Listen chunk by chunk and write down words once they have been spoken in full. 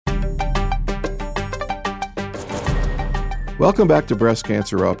Welcome back to Breast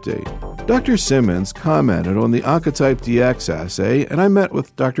Cancer Update. Dr. Simmons commented on the Oncotype DX assay, and I met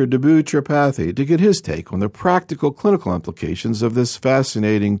with Dr. Diboo Tripathi to get his take on the practical clinical implications of this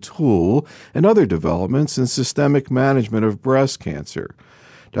fascinating tool and other developments in systemic management of breast cancer.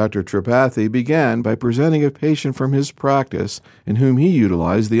 Dr. Tripathi began by presenting a patient from his practice in whom he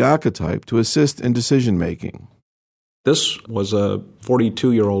utilized the Oncotype to assist in decision-making. This was a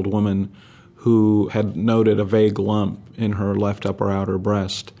 42-year-old woman who had noted a vague lump in her left upper outer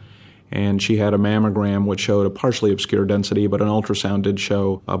breast. And she had a mammogram which showed a partially obscure density, but an ultrasound did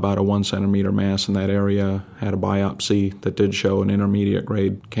show about a 1 centimeter mass in that area, had a biopsy that did show an intermediate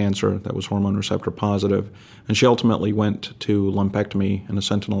grade cancer that was hormone receptor positive. And she ultimately went to lumpectomy and a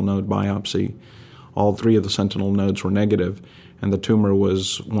sentinel node biopsy. All 3 of the sentinel nodes were negative, and the tumor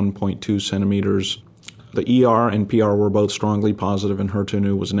was 1.2 centimeters. The ER and PR were both strongly positive, and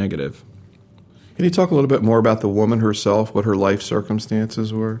HER2/neu was negative. Can you talk a little bit more about the woman herself, what her life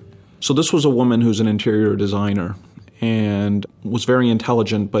circumstances were? So this was a woman who's an interior designer and was very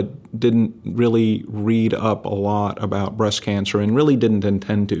intelligent, but didn't really read up a lot about breast cancer and really didn't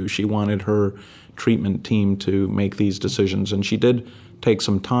intend to. She wanted her treatment team to make these decisions, and she did take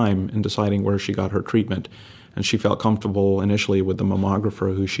some time in deciding where she got her treatment. And she felt comfortable initially with the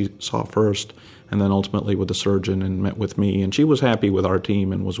mammographer who she saw first, and then ultimately with the surgeon and met with me. And she was happy with our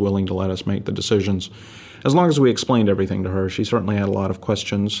team and was willing to let us make the decisions. As long as we explained everything to her, she certainly had a lot of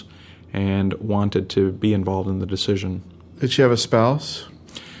questions and wanted to be involved in the decision. Did she have a spouse?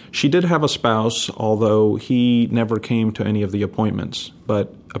 She did have a spouse, although he never came to any of the appointments.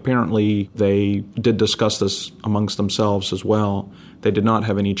 But apparently they did discuss this amongst themselves as well. They did not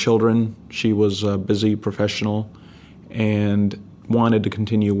have any children. She was a busy professional and wanted to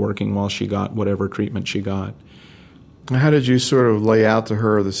continue working while she got whatever treatment she got. How did you sort of lay out to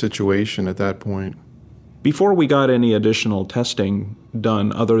her the situation at that point? Before we got any additional testing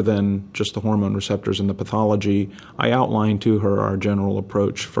done other than just the hormone receptors and the pathology, I outlined to her our general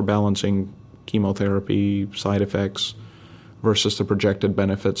approach for balancing chemotherapy side effects versus the projected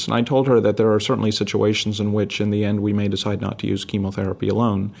benefits. And I told her that there are certainly situations in which, in the end, we may decide not to use chemotherapy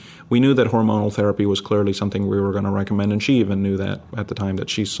alone. We knew that hormonal therapy was clearly something we were going to recommend, and she even knew that at the time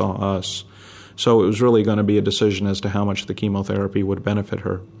that she saw us. So it was really going to be a decision as to how much the chemotherapy would benefit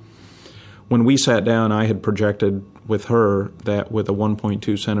her. When we sat down, I had projected with her that with a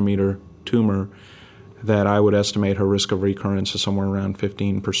 1.2 centimeter tumor, that I would estimate her risk of recurrence is somewhere around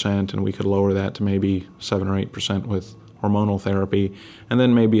 15%, and we could lower that to maybe 7 or 8% with hormonal therapy, and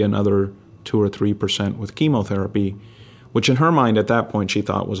then maybe another 2 or 3% with chemotherapy, which in her mind at that point she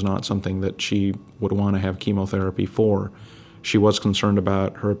thought was not something that she would want to have chemotherapy for. She was concerned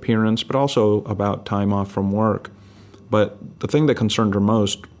about her appearance, but also about time off from work. But the thing that concerned her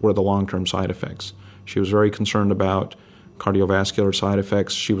most were the long-term side effects. She was very concerned about cardiovascular side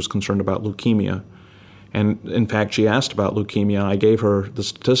effects. She was concerned about leukemia. And in fact, she asked about leukemia. I gave her the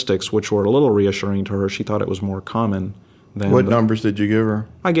statistics, which were a little reassuring to her. She thought it was more common than... What numbers did you give her?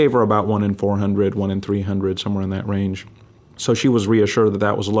 I gave her about 1 in 400, 1 in 300, somewhere in that range. So she was reassured that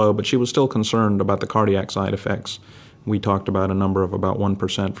that was low, but she was still concerned about the cardiac side effects. We talked about a number of about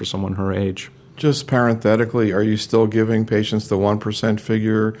 1% for someone her age. Just parenthetically, are you still giving patients the 1%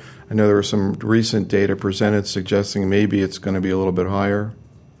 figure? I know there was some recent data presented suggesting maybe it's going to be a little bit higher.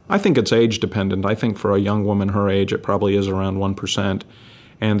 I think it's age dependent. I think for a young woman her age, it probably is around 1%.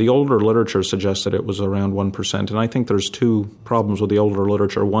 And the older literature suggests that it was around 1%. And I think there's 2 problems with the older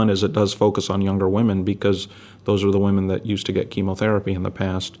literature. One is it does focus on younger women because those are the women that used to get chemotherapy in the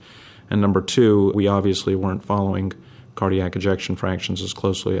past. And number 2, we obviously weren't following cardiac ejection fractions as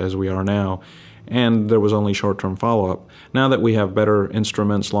closely as we are now. And there was only short-term follow-up. Now that we have better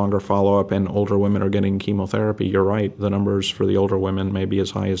instruments, longer follow-up, and older women are getting chemotherapy, you're right, the numbers for the older women may be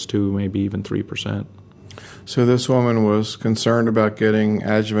as high as 2, maybe even 3%. So this woman was concerned about getting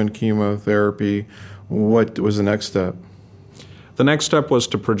adjuvant chemotherapy. What was the next step? The next step was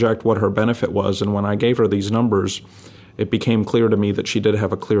to project what her benefit was, and when I gave her these numbers, it became clear to me that she did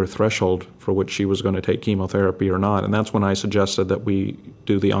have a clear threshold for which she was going to take chemotherapy or not, and that's when I suggested that we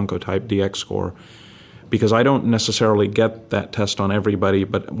do the Oncotype DX score. Because I don't necessarily get that test on everybody,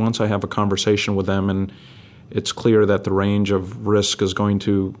 but once I have a conversation with them and it's clear that the range of risk is going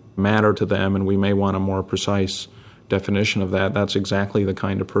to matter to them and we may want a more precise definition of that, that's exactly the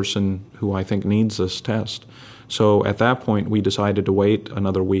kind of person who I think needs this test. So at that point, we decided to wait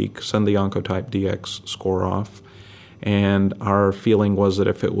another week, send the Oncotype DX score off, and our feeling was that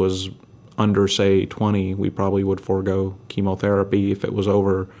if it was under, say, 20, we probably would forego chemotherapy. If it was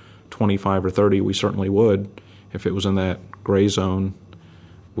over 25 or 30, we certainly would. If it was in that gray zone,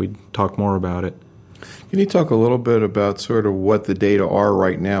 we'd talk more about it. Can you talk a little bit about sort of what the data are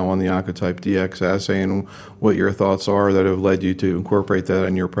right now on the Oncotype DX assay and what your thoughts are that have led you to incorporate that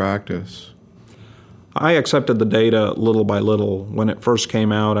in your practice? I accepted the data little by little. When it first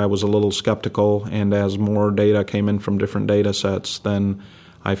came out, I was a little skeptical, and as more data came in from different data sets, then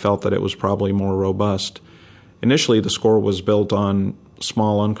I felt that it was probably more robust. Initially, the score was built on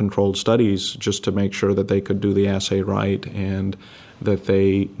small, uncontrolled studies just to make sure that they could do the assay right and that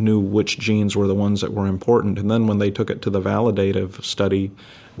they knew which genes were the ones that were important. And then when they took it to the validative study,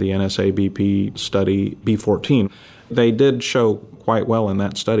 the NSA-BP study B14, they did show quite well in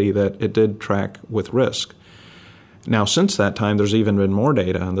that study that it did track with risk. Now, since that time, there's even been more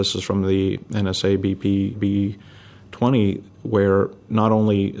data, and this is from the NSA-BP B20, where not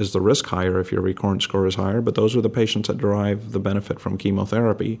only is the risk higher if your recurrence score is higher, but those are the patients that derive the benefit from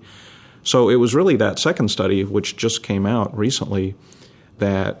chemotherapy. So it was really that second study, which just came out recently,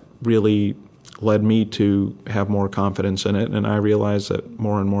 that really led me to have more confidence in it, and I realized that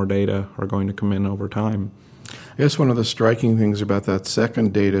more and more data are going to come in over time. I guess one of the striking things about that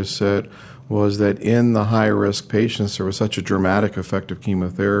second data set was that in the high-risk patients, there was such a dramatic effect of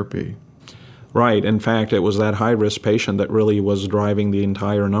chemotherapy. Right. In fact, it was that high-risk patient that really was driving the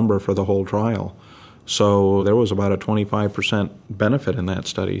entire number for the whole trial. So there was about a 25% benefit in that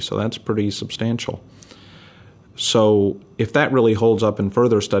study, so that's pretty substantial. So if that really holds up in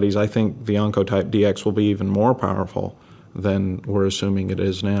further studies, I think the Oncotype DX will be even more powerful than we're assuming it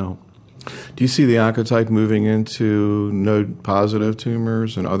is now. Do you see the Oncotype moving into node-positive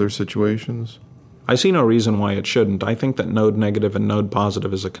tumors and other situations? I see no reason why it shouldn't. I think that node-negative and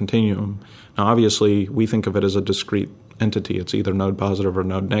node-positive is a continuum. Now, obviously, we think of it as a discrete entity. It's either node-positive or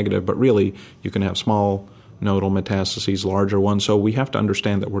node-negative, but really, you can have small nodal metastases, larger ones, so we have to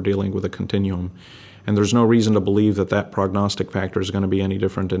understand that we're dealing with a continuum. And there's no reason to believe that that prognostic factor is going to be any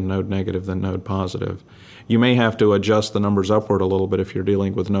different in node-negative than node-positive. You may have to adjust the numbers upward a little bit if you're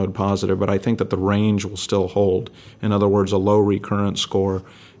dealing with node-positive, but I think that the range will still hold. In other words, a low recurrence score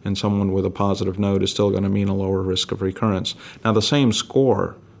in someone with a positive node is still going to mean a lower risk of recurrence. Now, the same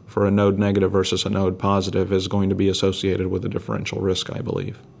score for a node-negative versus a node-positive is going to be associated with a differential risk, I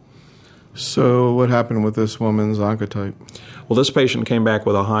believe. So what happened with this woman's Oncotype? Well, this patient came back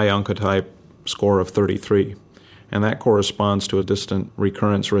with a high Oncotype score of 33, and that corresponds to a distant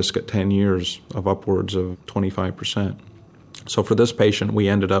recurrence risk at 10 years of upwards of 25%. So for this patient, we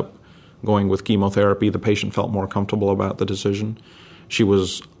ended up going with chemotherapy. The patient felt more comfortable about the decision. She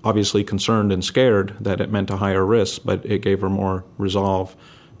was obviously concerned and scared that it meant a higher risk, but it gave her more resolve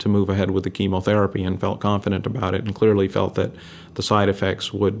to move ahead with the chemotherapy and felt confident about it and clearly felt that the side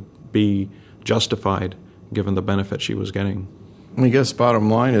effects would be justified given the benefit she was getting. I guess bottom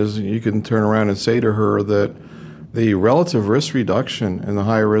line is you can turn around and say to her that the relative risk reduction in the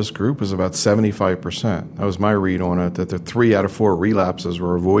high-risk group is about 75%. That was my read on it, that the 3 out of 4 relapses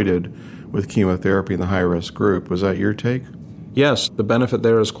were avoided with chemotherapy in the high-risk group. Was that your take? Yes, the benefit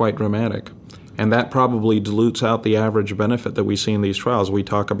there is quite dramatic. And that probably dilutes out the average benefit that we see in these trials. We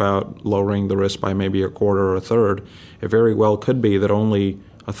talk about lowering the risk by maybe a quarter or a third. It very well could be that only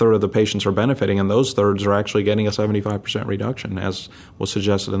a third of the patients are benefiting, and those thirds are actually getting a 75% reduction, as was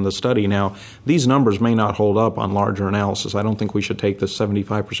suggested in the study. Now, these numbers may not hold up on larger analysis. I don't think we should take this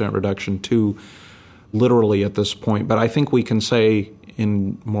 75% reduction too literally at this point, but I think we can say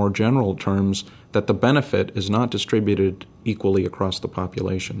in more general terms that the benefit is not distributed equally across the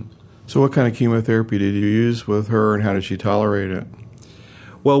population. So what kind of chemotherapy did you use with her, and how did she tolerate it?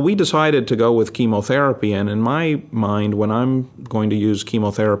 Well, we decided to go with chemotherapy, and in my mind, when I'm going to use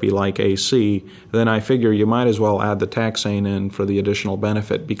chemotherapy like AC, then I figure you might as well add the taxane in for the additional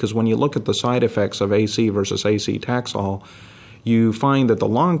benefit, because when you look at the side effects of AC versus AC Taxol, you find that the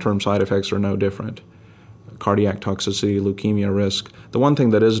long-term side effects are no different. Cardiac toxicity, leukemia risk. The one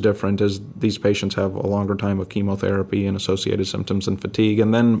thing that is different is these patients have a longer time of chemotherapy and associated symptoms and fatigue,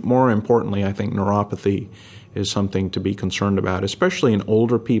 and then more importantly, I think neuropathy is something to be concerned about, especially in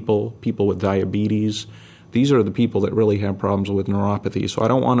older people, people with diabetes. These are the people that really have problems with neuropathy, so I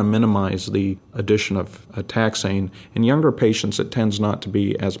don't want to minimize the addition of a taxane. In younger patients, it tends not to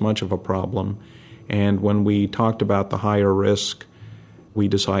be as much of a problem, and when we talked about the higher risk, we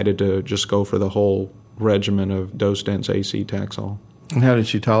decided to just go for the whole regimen of dose-dense AC Taxol. And how did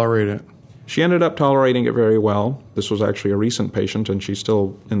she tolerate it? She ended up tolerating it very well. This was actually a recent patient, and she's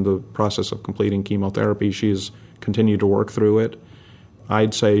still in the process of completing chemotherapy. She's continued to work through it.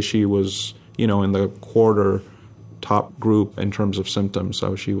 I'd say she was, in the quarter top group in terms of symptoms,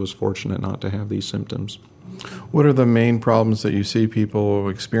 so she was fortunate not to have these symptoms. What are the main problems that you see people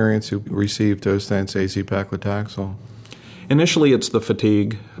experience who receive dose-dense AC paclitaxel? Initially, it's the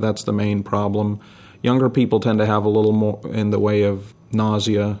fatigue. That's the main problem. Younger people tend to have a little more in the way of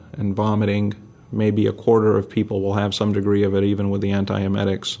nausea and vomiting. Maybe a quarter of people will have some degree of it, even with the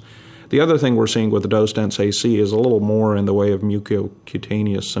antiemetics. The other thing we're seeing with the dose-dense AC is a little more in the way of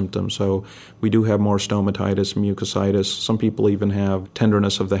mucocutaneous symptoms. So we do have more stomatitis, mucositis. Some people even have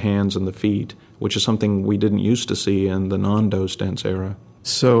tenderness of the hands and the feet, which is something we didn't used to see in the non-dose-dense era.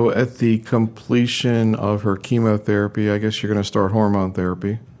 So at the completion of her chemotherapy, I guess you're going to start hormone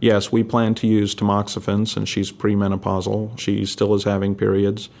therapy. Yes, we plan to use tamoxifen since she's premenopausal. She still is having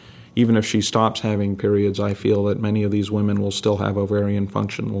periods. Even if she stops having periods, I feel that many of these women will still have ovarian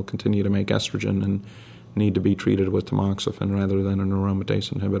function, will continue to make estrogen, and need to be treated with tamoxifen rather than an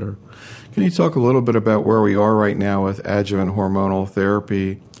aromatase inhibitor. Can you talk a little bit about where we are right now with adjuvant hormonal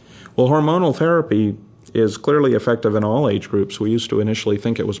therapy? Well, hormonal therapy is clearly effective in all age groups. We used to initially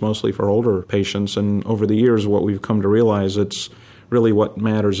think it was mostly for older patients, and over the years what we've come to realize it's really what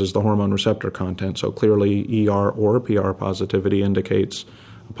matters is the hormone receptor content. So clearly ER or PR positivity indicates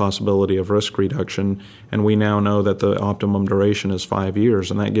a possibility of risk reduction, and we now know that the optimum duration is 5 years,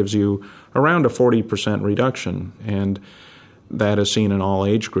 and that gives you around a 40% reduction, and that is seen in all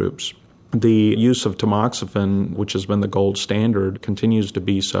age groups. The use of tamoxifen, which has been the gold standard, continues to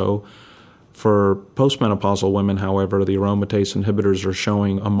be so. For postmenopausal women, however, the aromatase inhibitors are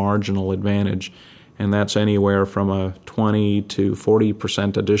showing a marginal advantage, and that's anywhere from a 20 to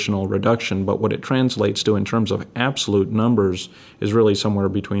 40% additional reduction. But what it translates to in terms of absolute numbers is really somewhere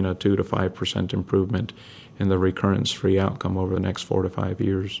between a 2 to 5% improvement in the recurrence-free outcome over the next 4 to 5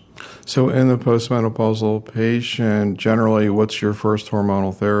 years. So in the postmenopausal patient, generally, what's your first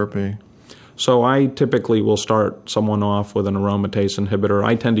hormonal therapy? So I typically will start someone off with an aromatase inhibitor.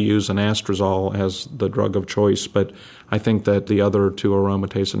 I tend to use anastrozole as the drug of choice, but I think that the other two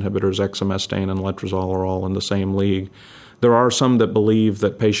aromatase inhibitors, exemestane and letrozole, are all in the same league. There are some that believe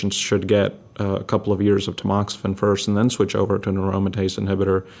that patients should get a couple of years of tamoxifen first and then switch over to an aromatase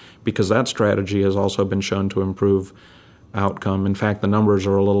inhibitor, because that strategy has also been shown to improve outcome. In fact, the numbers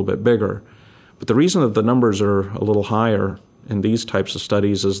are a little bit bigger. But the reason that the numbers are a little higher in these types of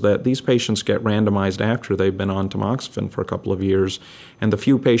studies is that these patients get randomized after they've been on tamoxifen for a couple of years, and the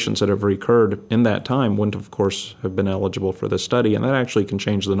few patients that have recurred in that time wouldn't, of course, have been eligible for this study, and that actually can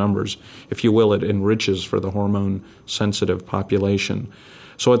change the numbers. If you will, it enriches for the hormone-sensitive population.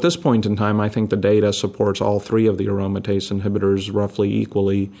 So at this point in time, I think the data supports all three of the aromatase inhibitors roughly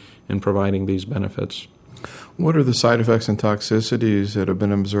equally in providing these benefits. What are the side effects and toxicities that have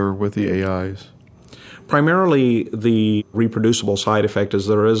been observed with the AIs? Primarily, the reproducible side effect is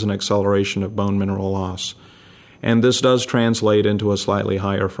there is an acceleration of bone mineral loss, and this does translate into a slightly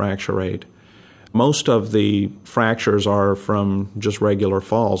higher fracture rate. Most of the fractures are from just regular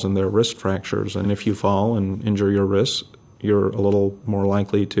falls, and they're wrist fractures, and if you fall and injure your wrist, you're a little more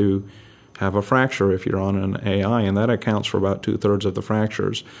likely to have a fracture if you're on an AI, and that accounts for about 2/3 of the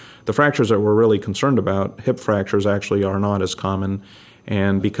fractures. The fractures that we're really concerned about, hip fractures, actually are not as common,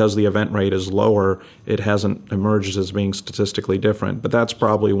 and because the event rate is lower, it hasn't emerged as being statistically different. But that's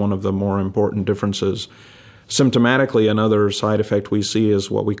probably one of the more important differences. Symptomatically, another side effect we see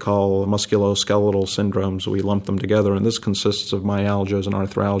is what we call musculoskeletal syndromes. We lump them together, and this consists of myalgias and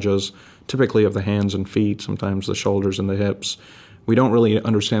arthralgias, typically of the hands and feet, sometimes the shoulders and the hips. We don't really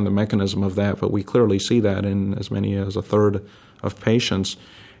understand the mechanism of that, but we clearly see that in as many as a third of patients.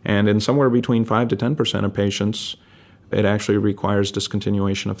 And in somewhere between 5 to 10% of patients, it actually requires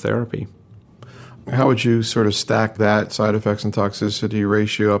discontinuation of therapy. How would you sort of stack that side effects and toxicity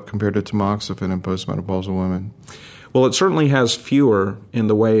ratio up compared to tamoxifen in postmenopausal women? Well, it certainly has fewer in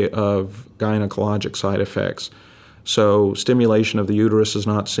the way of gynecologic side effects. So stimulation of the uterus is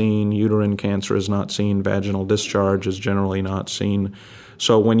not seen, uterine cancer is not seen, vaginal discharge is generally not seen.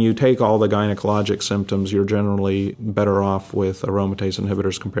 So when you take all the gynecologic symptoms, you're generally better off with aromatase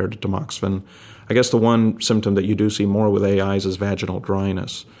inhibitors compared to tamoxifen. I guess the one symptom that you do see more with AIs is vaginal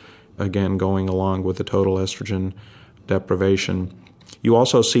dryness, again going along with the total estrogen deprivation. You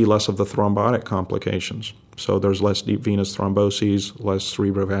also see less of the thrombotic complications. So there's less deep venous thromboses, less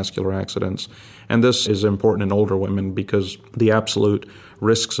cerebrovascular accidents. And this is important in older women because the absolute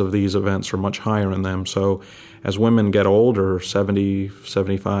risks of these events are much higher in them. So as women get older, 70,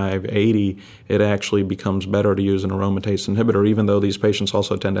 75, 80, it actually becomes better to use an aromatase inhibitor. Even though these patients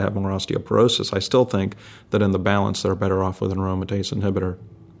also tend to have more osteoporosis, I still think that in the balance they're better off with an aromatase inhibitor.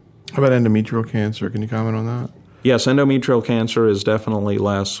 How about endometrial cancer? Can you comment on that? Yes, endometrial cancer is definitely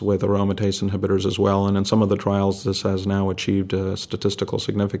less with aromatase inhibitors as well, and in some of the trials this has now achieved statistical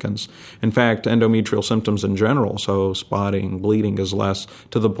significance. In fact, endometrial symptoms in general, so spotting, bleeding, is less,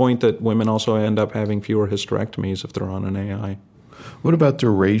 to the point that women also end up having fewer hysterectomies if they're on an AI. What about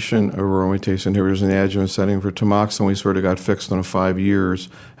duration of aromatase inhibitors in the adjuvant setting? For tamoxifen, we sort of got fixed on 5 years.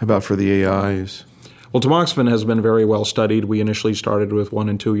 How about for the AIs? Well, tamoxifen has been very well studied. We initially started with 1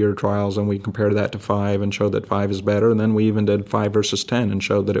 and 2 year trials, and we compared that to 5 and showed that 5 is better. And then we even did 5 versus 10 and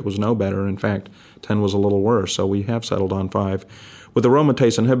showed that it was no better. In fact, 10 was a little worse, so we have settled on 5. With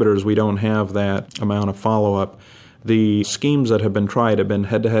aromatase inhibitors, we don't have that amount of follow-up. The schemes that have been tried have been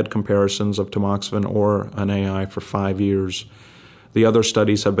head-to-head comparisons of tamoxifen or an AI for 5 years. The other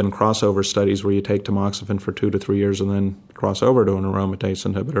studies have been crossover studies where you take tamoxifen for 2 to 3 years and then cross over to an aromatase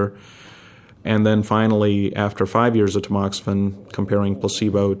inhibitor. And then finally, after 5 years of tamoxifen, comparing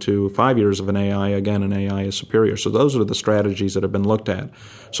placebo to 5 years of an AI, again, an AI is superior. So those are the strategies that have been looked at.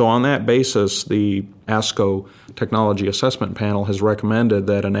 So on that basis, the ASCO Technology Assessment Panel has recommended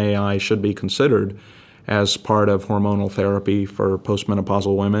that an AI should be considered as part of hormonal therapy for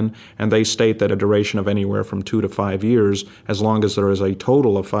postmenopausal women, and they state that a duration of anywhere from 2 to 5 years, as long as there is a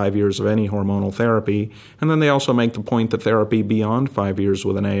total of 5 years of any hormonal therapy. And then they also make the point that therapy beyond 5 years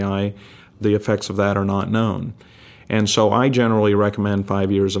with an AI, the effects of that are not known. And so I generally recommend 5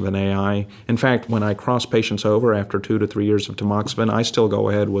 years of an AI. In fact, when I cross patients over after 2 to 3 years of tamoxifen, I still go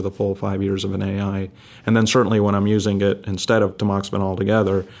ahead with a full 5 years of an AI. And then certainly when I'm using it instead of tamoxifen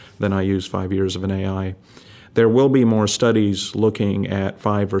altogether, then I use 5 years of an AI. There will be more studies looking at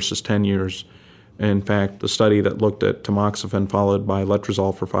 5 versus 10 years. In fact, the study that looked at tamoxifen followed by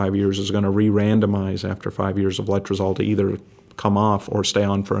letrozole for 5 years is going to re-randomize after 5 years of letrozole to either come off or stay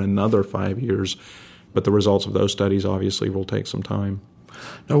on for another 5 years. But the results of those studies obviously will take some time.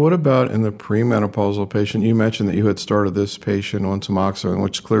 Now, what about in the premenopausal patient? You mentioned that you had started this patient on tamoxifen,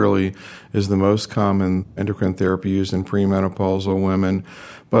 which clearly is the most common endocrine therapy used in premenopausal women.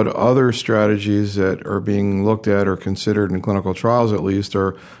 But other strategies that are being looked at or considered in clinical trials, at least,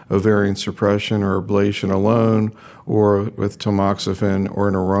 are ovarian suppression or ablation alone, or with tamoxifen or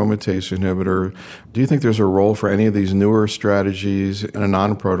an aromatase inhibitor. Do you think there's a role for any of these newer strategies in a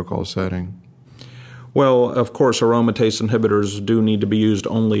non-protocol setting? Well, of course, aromatase inhibitors do need to be used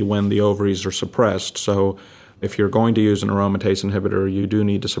only when the ovaries are suppressed. So if you're going to use an aromatase inhibitor, you do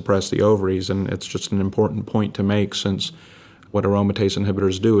need to suppress the ovaries, and it's just an important point to make, since what aromatase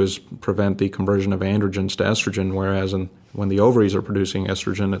inhibitors do is prevent the conversion of androgens to estrogen, whereas when the ovaries are producing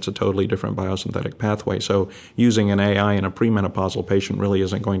estrogen, it's a totally different biosynthetic pathway. So using an AI in a premenopausal patient really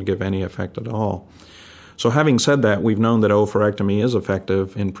isn't going to give any effect at all. So having said that, we've known that oophorectomy is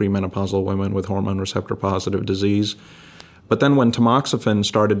effective in premenopausal women with hormone receptor-positive disease. But then when tamoxifen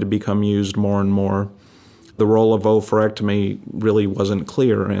started to become used more and more, the role of oophorectomy really wasn't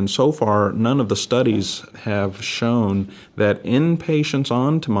clear. And so far, none of the studies have shown that in patients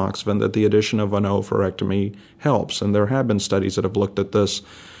on tamoxifen that the addition of an oophorectomy helps. And there have been studies that have looked at this.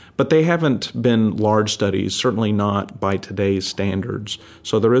 But they haven't been large studies, certainly not by today's standards.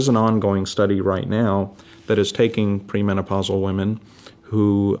 So there is an ongoing study right now that is taking premenopausal women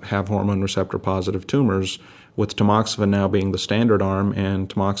who have hormone receptor-positive tumors, with tamoxifen now being the standard arm and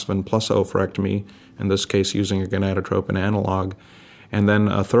tamoxifen plus oophorectomy, in this case using a gonadotropin analog, and then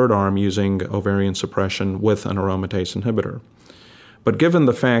a third arm using ovarian suppression with an aromatase inhibitor. But given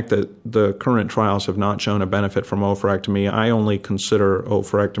the fact that the current trials have not shown a benefit from oophorectomy, I only consider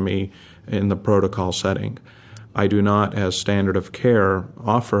oophorectomy in the protocol setting. I do not, as standard of care,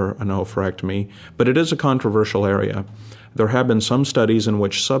 offer an oophorectomy, but it is a controversial area. There have been some studies in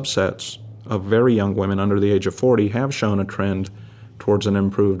which subsets of very young women under the age of 40 have shown a trend towards an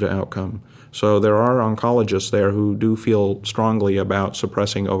improved outcome. So there are oncologists there who do feel strongly about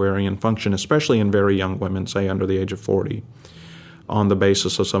suppressing ovarian function, especially in very young women, say under the age of 40. On the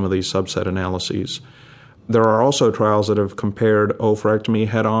basis of some of these subset analyses. There are also trials that have compared oophorectomy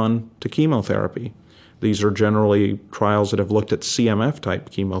head-on to chemotherapy. These are generally trials that have looked at CMF-type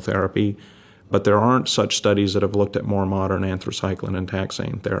chemotherapy, but there aren't such studies that have looked at more modern anthracycline and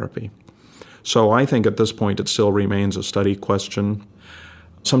taxane therapy. So I think at this point it still remains a study question.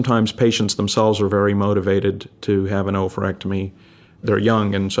 Sometimes patients themselves are very motivated to have an oophorectomy. They're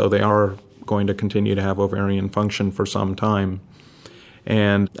young, and so they are going to continue to have ovarian function for some time.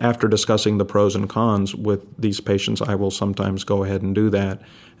 And after discussing the pros and cons with these patients, I will sometimes go ahead and do that.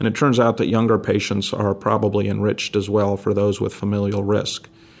 And it turns out that younger patients are probably enriched as well for those with familial risk.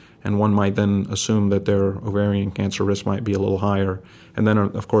 And one might then assume that their ovarian cancer risk might be a little higher. And then,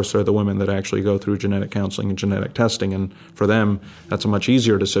 of course, there are the women that actually go through genetic counseling and genetic testing. And for them, that's a much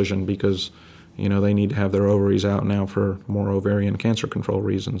easier decision because, they need to have their ovaries out now for more ovarian cancer control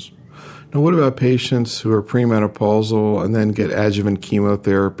reasons. Now, what about patients who are premenopausal and then get adjuvant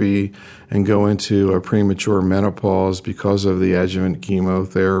chemotherapy and go into a premature menopause because of the adjuvant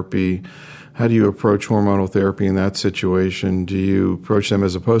chemotherapy? How do you approach hormonal therapy in that situation? Do you approach them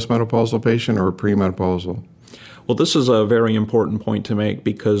as a postmenopausal patient or a premenopausal? Well, this is a very important point to make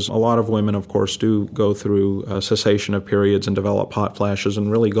because a lot of women, of course, do go through a cessation of periods and develop hot flashes and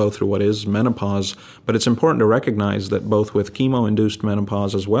really go through what is menopause. But it's important to recognize that both with chemo-induced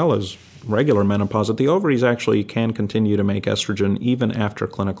menopause as well as regular menopause, that the ovaries actually can continue to make estrogen even after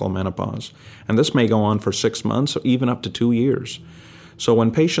clinical menopause. And this may go on for 6 months, even up to 2 years. So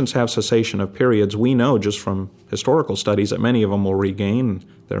when patients have cessation of periods, we know just from historical studies that many of them will regain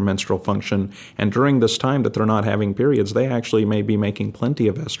their menstrual function. And during this time that they're not having periods, they actually may be making plenty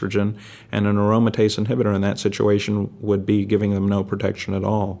of estrogen, and an aromatase inhibitor in that situation would be giving them no protection at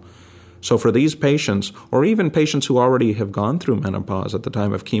all. So for these patients, or even patients who already have gone through menopause at the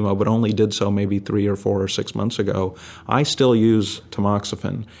time of chemo but only did so maybe 3 or 4 or 6 months ago, I still use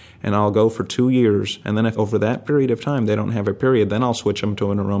tamoxifen, and I'll go for 2 years, and then if over that period of time they don't have a period, then I'll switch them to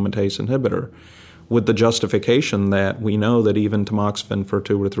an aromatase inhibitor, with the justification that we know that even tamoxifen for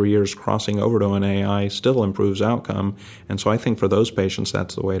 2 or 3 years crossing over to an AI still improves outcome, and so I think for those patients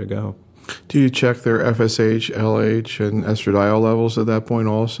that's the way to go. Do you check their FSH, LH, and estradiol levels at that point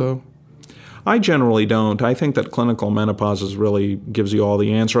also? I generally don't. I think that clinical menopause really gives you all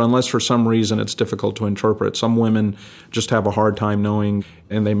the answer, unless for some reason it's difficult to interpret. Some women just have a hard time knowing,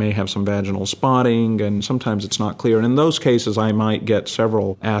 and they may have some vaginal spotting, and sometimes it's not clear. And in those cases, I might get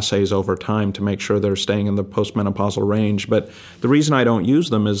several assays over time to make sure they're staying in the postmenopausal range. But the reason I don't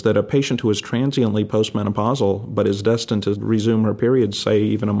use them is that a patient who is transiently postmenopausal but is destined to resume her periods, say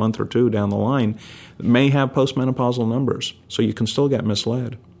even a month or 2 down the line, may have postmenopausal numbers. So you can still get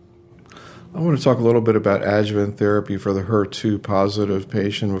misled. I want to talk a little bit about adjuvant therapy for the HER2-positive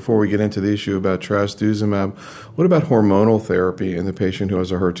patient. Before we get into the issue about trastuzumab, what about hormonal therapy in the patient who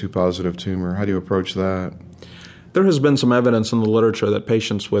has a HER2-positive tumor? How do you approach that? There has been some evidence in the literature that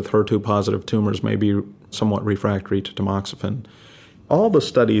patients with HER2-positive tumors may be somewhat refractory to tamoxifen. All the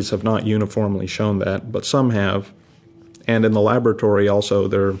studies have not uniformly shown that, but some have. And in the laboratory also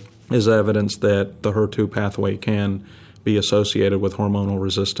there is evidence that the HER2 pathway can be associated with hormonal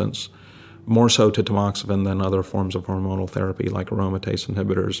resistance, more so to tamoxifen than other forms of hormonal therapy like aromatase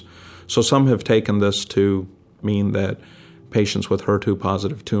inhibitors. So some have taken this to mean that patients with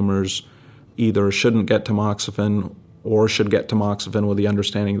HER2-positive tumors either shouldn't get tamoxifen or should get tamoxifen with the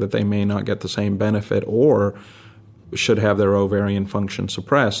understanding that they may not get the same benefit, or should have their ovarian function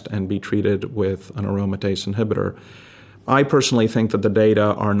suppressed and be treated with an aromatase inhibitor. I personally think that the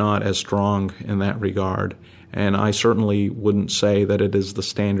data are not as strong in that regard, and I certainly wouldn't say that it is the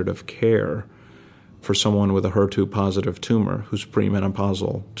standard of care for someone with a HER2-positive tumor who's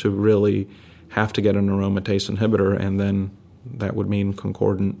premenopausal to really have to get an aromatase inhibitor, and then that would mean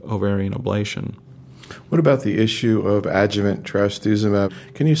concordant ovarian ablation. What about the issue of adjuvant trastuzumab?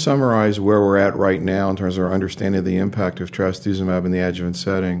 Can you summarize where we're at right now in terms of our understanding of the impact of trastuzumab in the adjuvant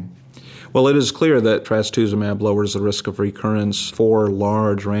setting? Well, it is clear that trastuzumab lowers the risk of recurrence. 4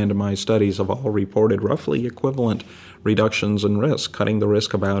 large randomized studies have all reported roughly equivalent reductions in risk, cutting the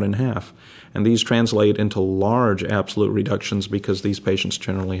risk about in half. And these translate into large absolute reductions because these patients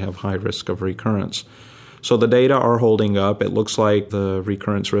generally have high risk of recurrence. So the data are holding up. It looks like the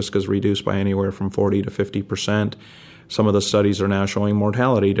recurrence risk is reduced by anywhere from 40 to 50%. Some of the studies are now showing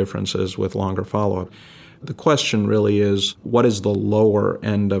mortality differences with longer follow-up. The question really is, what is the lower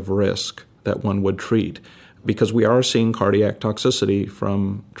end of risk that one would treat? Because we are seeing cardiac toxicity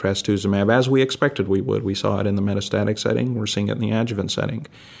from trastuzumab, as we expected we would. We saw it in the metastatic setting. We're seeing it in the adjuvant setting.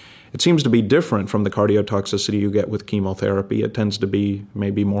 It seems to be different from the cardiotoxicity you get with chemotherapy. It tends to be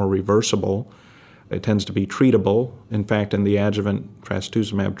maybe more reversible. It tends to be treatable. In fact, in the adjuvant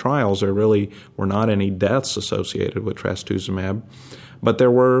trastuzumab trials, there really were not any deaths associated with trastuzumab. But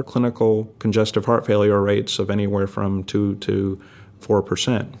there were clinical congestive heart failure rates of anywhere from 2 to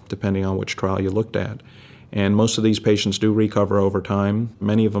 4%, depending on which trial you looked at. And most of these patients do recover over time.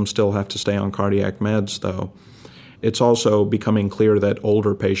 Many of them still have to stay on cardiac meds, though. It's also becoming clear that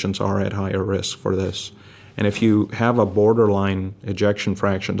older patients are at higher risk for this. And if you have a borderline ejection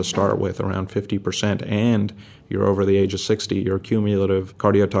fraction to start with, around 50%, and you're over the age of 60, your cumulative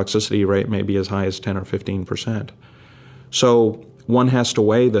cardiotoxicity rate may be as high as 10 or 15%. So one has to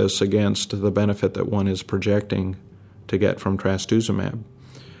weigh this against the benefit that one is projecting to get from trastuzumab.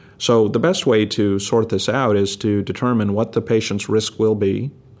 So the best way to sort this out is to determine what the patient's risk will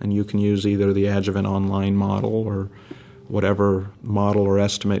be, and you can use either the adjuvant online model or whatever model or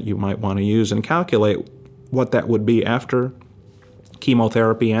estimate you might want to use, and calculate what that would be after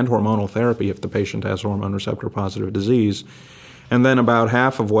chemotherapy and hormonal therapy if the patient has hormone receptor positive disease. And then about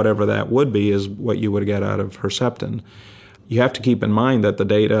half of whatever that would be is what you would get out of Herceptin. You have to keep in mind that the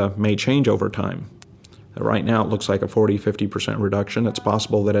data may change over time. Right now, it looks like a 40-50% reduction. It's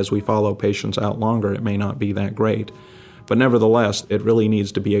possible that as we follow patients out longer, it may not be that great. But nevertheless, it really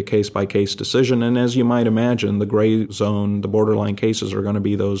needs to be a case-by-case decision. And as you might imagine, the gray zone, the borderline cases are going to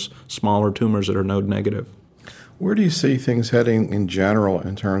be those smaller tumors that are node negative. Where do you see things heading in general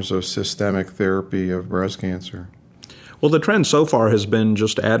in terms of systemic therapy of breast cancer? Well, the trend so far has been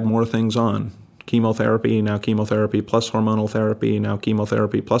just to add more things on. Chemotherapy, now chemotherapy plus hormonal therapy, now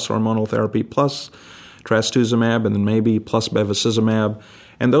chemotherapy plus hormonal therapy plus trastuzumab, and then maybe plus bevacizumab.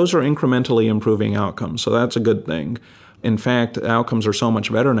 And those are incrementally improving outcomes, so that's a good thing. In fact, outcomes are so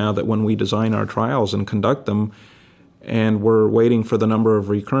much better now that when we design our trials and conduct them, and we're waiting for the number of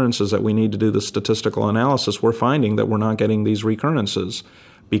recurrences that we need to do the statistical analysis, we're finding that we're not getting these recurrences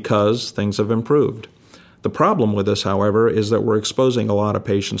because things have improved. The problem with this, however, is that we're exposing a lot of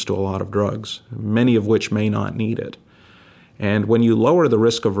patients to a lot of drugs, many of which may not need it. And when you lower the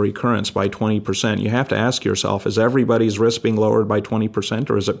risk of recurrence by 20%, you have to ask yourself, is everybody's risk being lowered by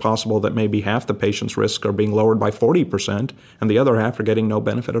 20%, or is it possible that maybe half the patient's risk are being lowered by 40% and the other half are getting no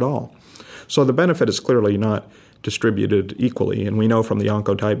benefit at all? So the benefit is clearly not distributed equally, and we know from the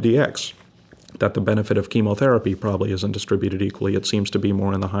Oncotype DX that the benefit of chemotherapy probably isn't distributed equally. It seems to be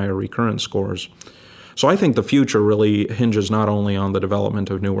more in the higher recurrence scores. So I think the future really hinges not only on the development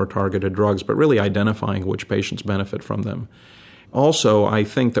of newer targeted drugs, but really identifying which patients benefit from them. Also, I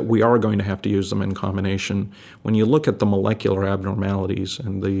think that we are going to have to use them in combination. When you look at the molecular abnormalities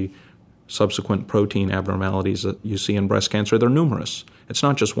and the subsequent protein abnormalities that you see in breast cancer, they're numerous. It's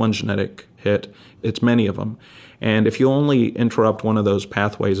not just one genetic hit, it's many of them. And if you only interrupt one of those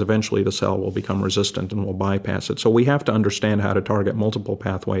pathways, eventually the cell will become resistant and will bypass it. So we have to understand how to target multiple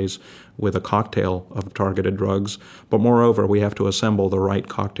pathways with a cocktail of targeted drugs. But moreover, we have to assemble the right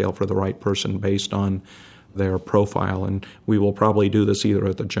cocktail for the right person based on their profile. And we will probably do this either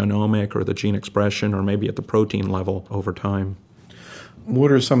at the genomic or the gene expression or maybe at the protein level over time.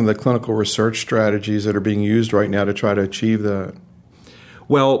 What are some of the clinical research strategies that are being used right now to try to achieve that?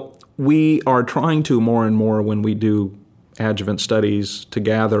 Well, we are trying to more and more when we do adjuvant studies to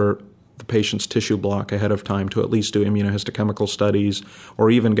gather the patient's tissue block ahead of time to at least do immunohistochemical studies or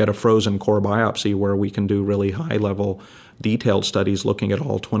even get a frozen core biopsy where we can do really high-level detailed studies looking at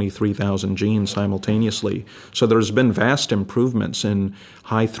all 23,000 genes simultaneously. So there's been vast improvements in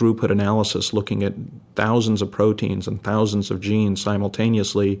high-throughput analysis looking at thousands of proteins and thousands of genes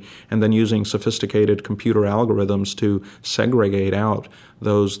simultaneously and then using sophisticated computer algorithms to segregate out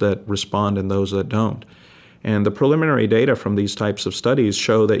those that respond and those that don't. And the preliminary data from these types of studies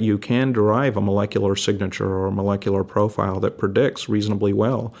show that you can derive a molecular signature or a molecular profile that predicts reasonably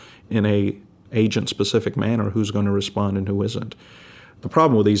well in a agent-specific manner who's going to respond and who isn't. The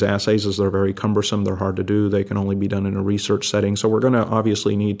problem with these assays is they're very cumbersome, they're hard to do, they can only be done in a research setting, so we're going to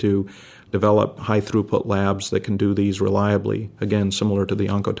obviously need to develop high-throughput labs that can do these reliably, again, similar to the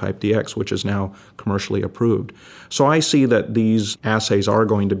Oncotype DX, which is now commercially approved. So I see that these assays are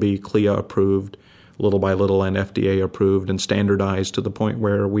going to be CLIA approved, little by little, and FDA approved and standardized to the point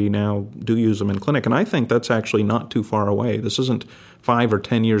where we now do use them in clinic. And I think that's actually not too far away. This isn't 5 or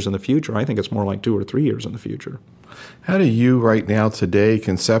 10 years in the future. I think it's more like 2 or 3 years in the future. How do you right now today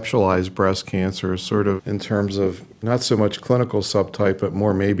conceptualize breast cancer sort of in terms of not so much clinical subtype, but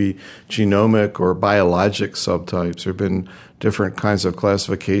more maybe genomic or biologic subtypes? There have been different kinds of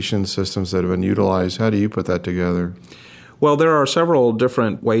classification systems that have been utilized. How do you put that together? Well, there are several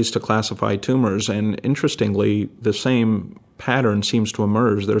different ways to classify tumors, and interestingly, the same pattern seems to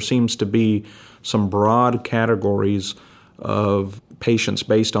emerge. There seems to be some broad categories of patients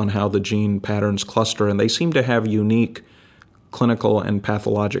based on how the gene patterns cluster, and they seem to have unique clinical and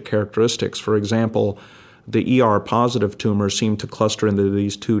pathologic characteristics. For example, the ER-positive tumors seem to cluster into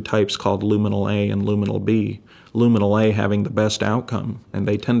these two types called luminal A and luminal B. Luminal A having the best outcome, and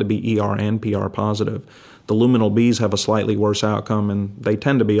they tend to be ER and PR positive. The luminal Bs have a slightly worse outcome, and they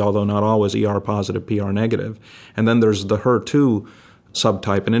tend to be, although not always, ER positive, PR negative. And then there's the HER2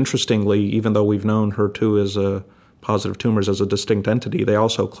 subtype, and interestingly, even though we've known HER2 as a positive tumors as a distinct entity, they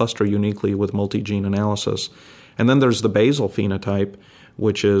also cluster uniquely with multi-gene analysis. And then there's the basal phenotype,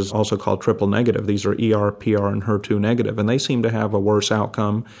 which is also called triple negative. These are ER, PR, and HER2 negative, and they seem to have a worse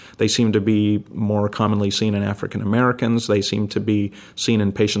outcome. They seem to be more commonly seen in African Americans. They seem to be seen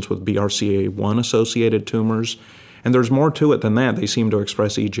in patients with BRCA1-associated tumors. And there's more to it than that. They seem to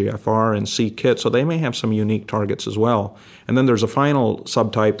express EGFR and c-KIT, so they may have some unique targets as well. And then there's a final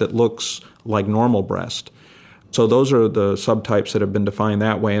subtype that looks like normal breast. So those are the subtypes that have been defined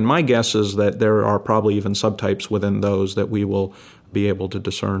that way. And my guess is that there are probably even subtypes within those that we will be able to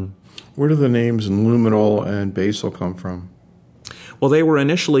discern. Where do the names luminal and basal come from? Well, they were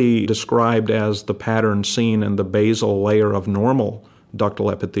initially described as the pattern seen in the basal layer of normal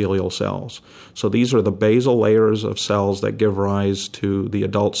ductal epithelial cells. So these are the basal layers of cells that give rise to the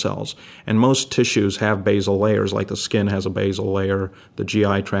adult cells. And most tissues have basal layers, like the skin has a basal layer, the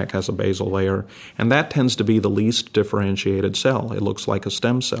GI tract has a basal layer, and that tends to be the least differentiated cell. It looks like a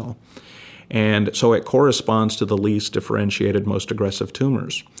stem cell. And so it corresponds to the least differentiated, most aggressive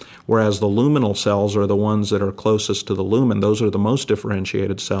tumors. Whereas the luminal cells are the ones that are closest to the lumen. Those are the most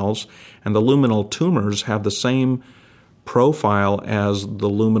differentiated cells. And the luminal tumors have the same profile as the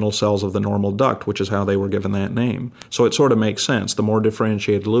luminal cells of the normal duct, which is how they were given that name. So it sort of makes sense. The more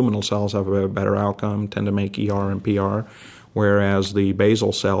differentiated luminal cells have a better outcome, tend to make ER and PR, whereas the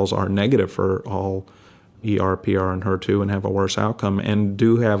basal cells are negative for all ER, PR, and HER2 and have a worse outcome and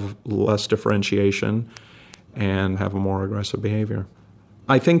do have less differentiation and have a more aggressive behavior.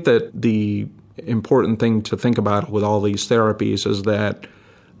 I think that the important thing to think about with all these therapies is that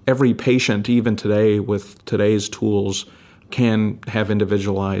every patient, even today with today's tools, can have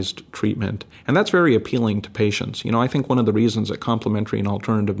individualized treatment. And that's very appealing to patients. I think one of the reasons that complementary and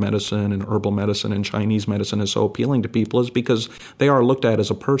alternative medicine and herbal medicine and Chinese medicine is so appealing to people is because they are looked at as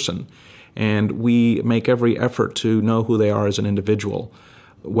a person. And we make every effort to know who they are as an individual,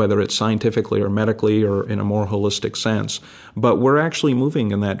 whether it's scientifically or medically or in a more holistic sense. But we're actually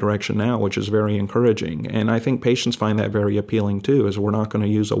moving in that direction now, which is very encouraging. And I think patients find that very appealing too, is we're not going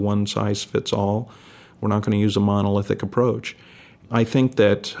to use a one-size-fits-all. We're not going to use a monolithic approach. I think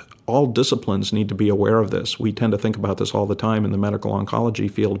that all disciplines need to be aware of this. We tend to think about this all the time in the medical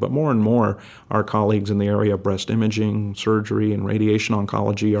oncology field, but more and more our colleagues in the area of breast imaging, surgery, and radiation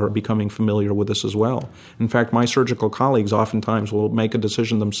oncology are becoming familiar with this as well. In fact, my surgical colleagues oftentimes will make a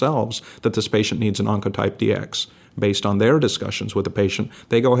decision themselves that this patient needs an Oncotype DX. Based on their discussions with the patient,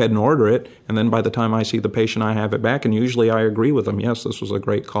 they go ahead and order it, and then by the time I see the patient, I have it back, and usually I agree with them. Yes, this was a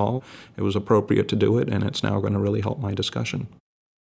great call. It was appropriate to do it, and it's now going to really help my discussion.